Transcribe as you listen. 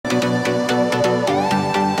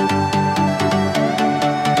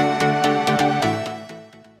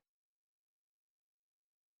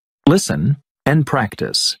Listen and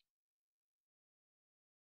practice.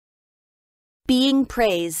 Being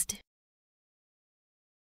praised.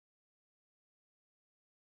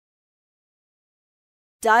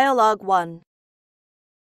 Dialogue 1.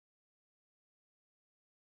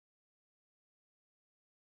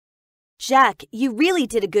 Jack, you really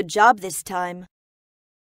did a good job this time.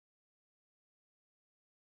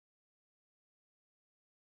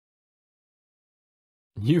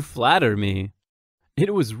 You flatter me.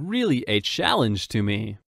 It was really a challenge to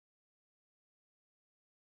me.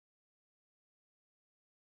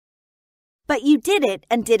 But you did it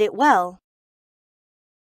and did it well.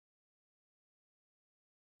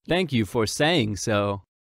 Thank you for saying so.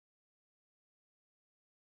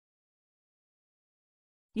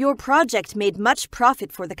 Your project made much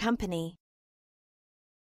profit for the company.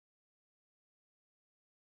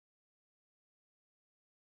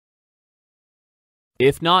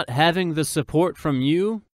 If not having the support from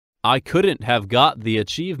you, I couldn't have got the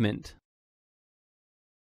achievement.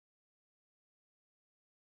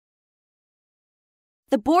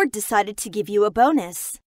 The board decided to give you a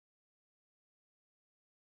bonus.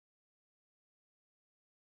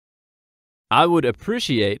 I would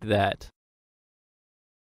appreciate that.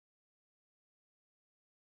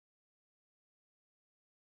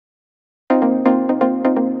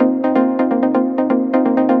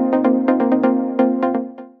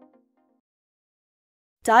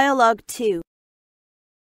 Dialogue 2.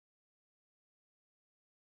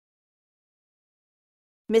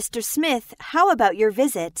 Mr. Smith, how about your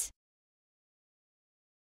visit?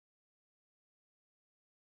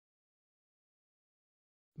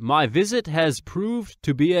 My visit has proved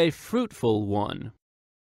to be a fruitful one.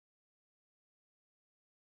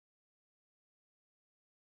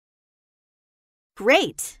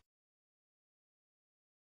 Great!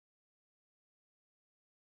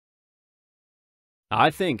 I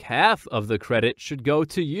think half of the credit should go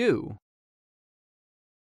to you.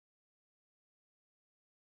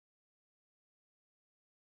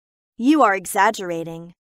 You are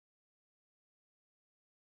exaggerating.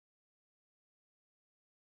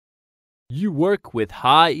 You work with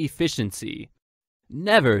high efficiency.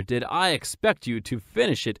 Never did I expect you to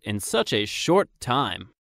finish it in such a short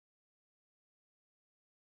time.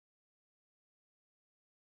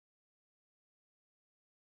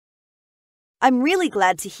 I'm really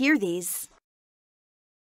glad to hear these.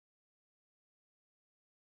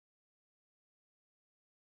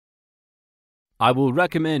 I will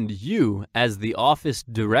recommend you as the office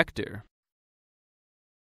director.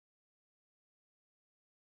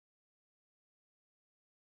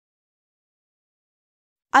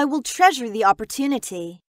 I will treasure the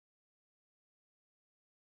opportunity.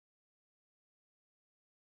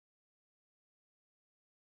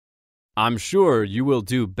 I'm sure you will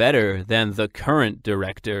do better than the current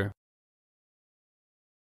director.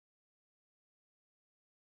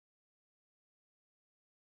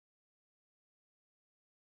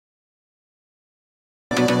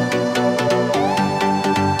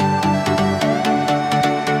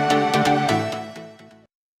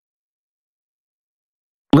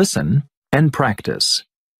 Listen and practice.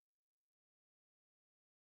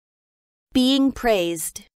 Being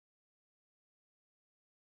praised.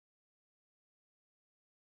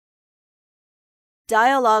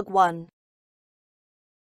 Dialogue 1.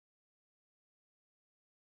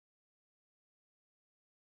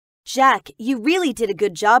 Jack, you really did a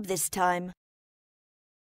good job this time.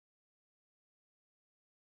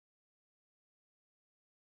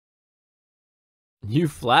 You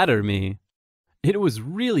flatter me. It was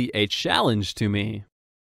really a challenge to me.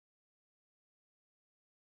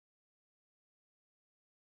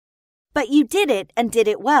 But you did it and did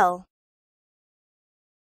it well.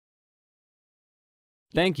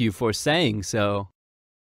 Thank you for saying so.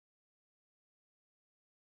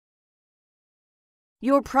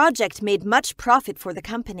 Your project made much profit for the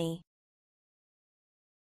company.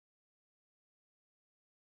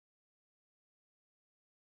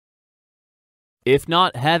 If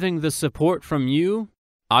not having the support from you,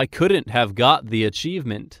 I couldn't have got the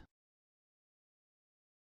achievement.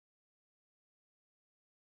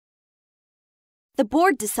 The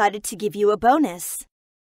board decided to give you a bonus.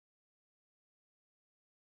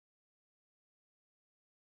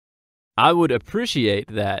 I would appreciate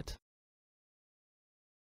that.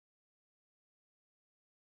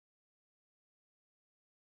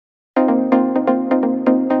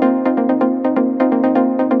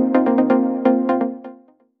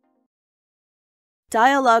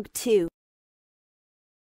 Dialogue 2.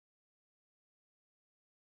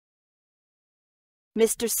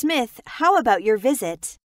 Mr. Smith, how about your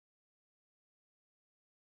visit?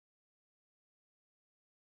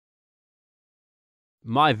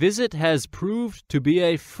 My visit has proved to be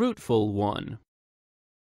a fruitful one.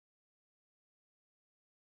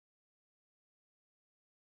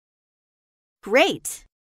 Great!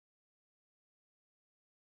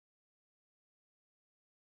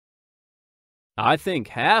 I think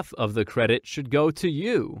half of the credit should go to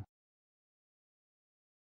you.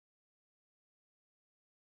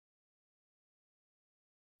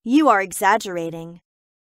 You are exaggerating.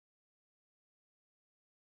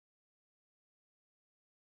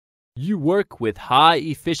 You work with high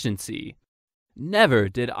efficiency. Never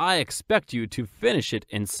did I expect you to finish it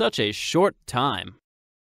in such a short time.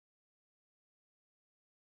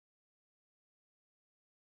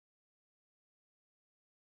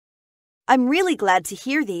 I'm really glad to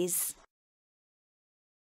hear these.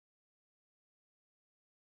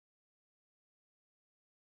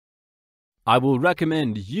 I will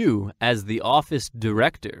recommend you as the office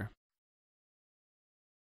director.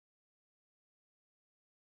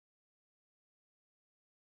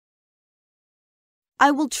 I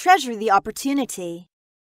will treasure the opportunity.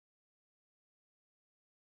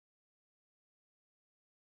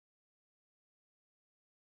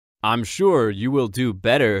 I'm sure you will do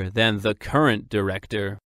better than the current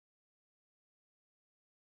director.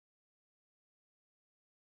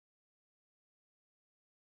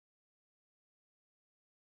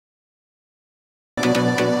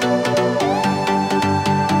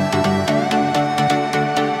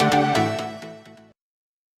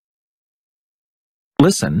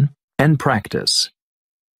 Listen and practice.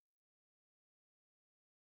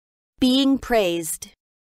 Being praised.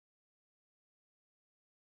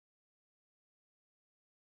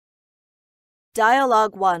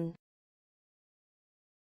 Dialogue 1.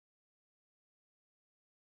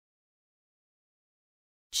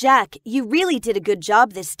 Jack, you really did a good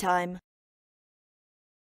job this time.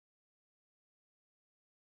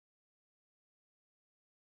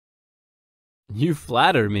 You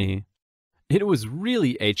flatter me. It was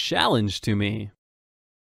really a challenge to me.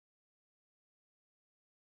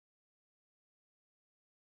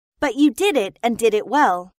 But you did it and did it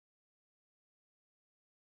well.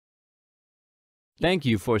 Thank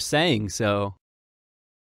you for saying so.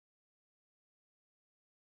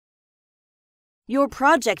 Your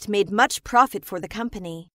project made much profit for the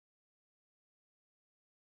company.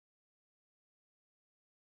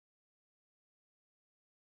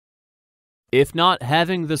 If not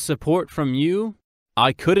having the support from you,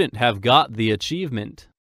 I couldn't have got the achievement.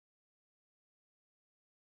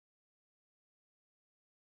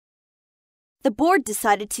 The board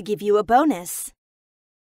decided to give you a bonus.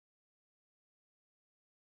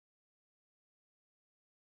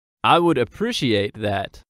 I would appreciate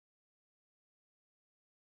that.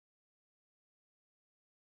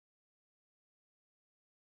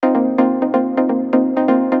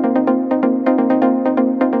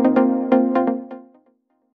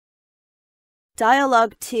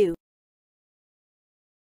 Dialogue 2.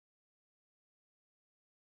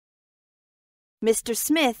 Mr.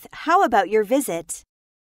 Smith, how about your visit?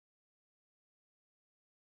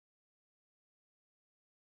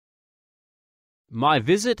 My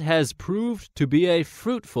visit has proved to be a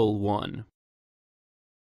fruitful one.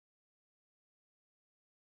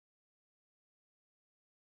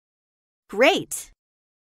 Great!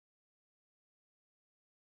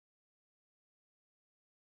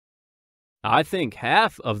 I think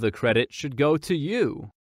half of the credit should go to you.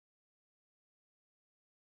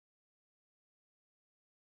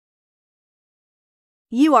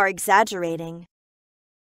 You are exaggerating.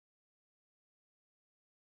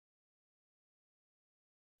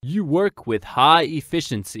 You work with high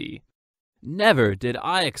efficiency. Never did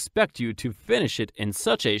I expect you to finish it in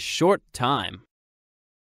such a short time.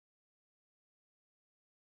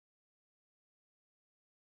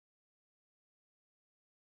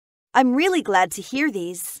 I'm really glad to hear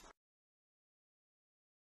these.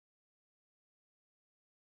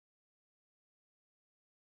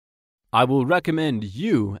 I will recommend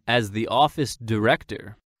you as the office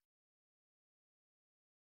director.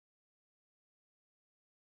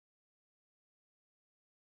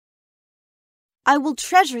 I will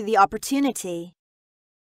treasure the opportunity.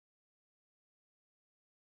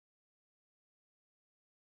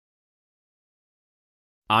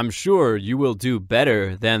 I'm sure you will do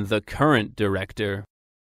better than the current director.